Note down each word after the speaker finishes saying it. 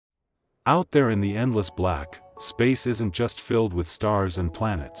Out there in the endless black, space isn't just filled with stars and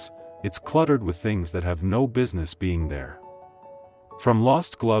planets, it's cluttered with things that have no business being there. From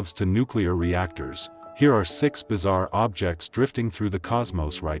lost gloves to nuclear reactors, here are 6 bizarre objects drifting through the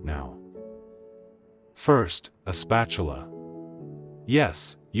cosmos right now. First, a spatula.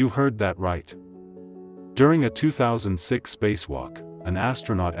 Yes, you heard that right. During a 2006 spacewalk, an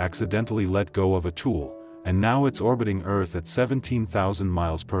astronaut accidentally let go of a tool, and now it's orbiting Earth at 17,000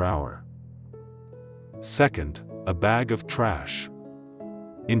 miles per hour. Second, a bag of trash.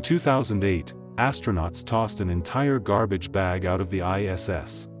 In 2008, astronauts tossed an entire garbage bag out of the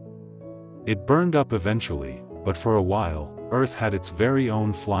ISS. It burned up eventually, but for a while, Earth had its very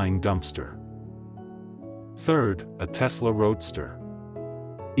own flying dumpster. Third, a Tesla Roadster.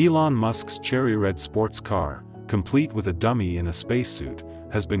 Elon Musk's cherry red sports car, complete with a dummy in a spacesuit,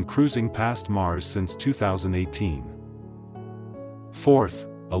 has been cruising past Mars since 2018. Fourth,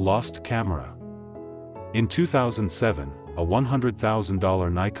 a lost camera. In 2007, a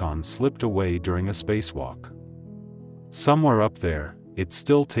 $100,000 Nikon slipped away during a spacewalk. Somewhere up there, it's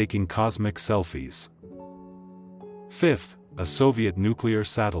still taking cosmic selfies. Fifth, a Soviet nuclear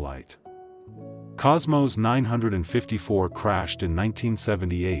satellite. Cosmos 954 crashed in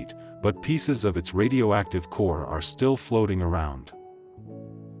 1978, but pieces of its radioactive core are still floating around.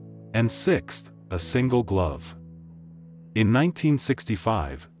 And sixth, a single glove. In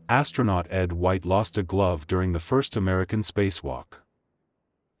 1965, astronaut Ed White lost a glove during the first American spacewalk.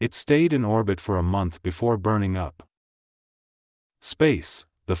 It stayed in orbit for a month before burning up. Space,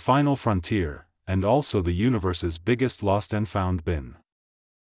 the final frontier, and also the universe's biggest lost and found bin.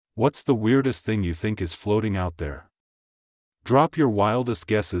 What's the weirdest thing you think is floating out there? Drop your wildest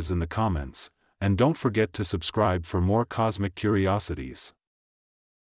guesses in the comments, and don't forget to subscribe for more cosmic curiosities.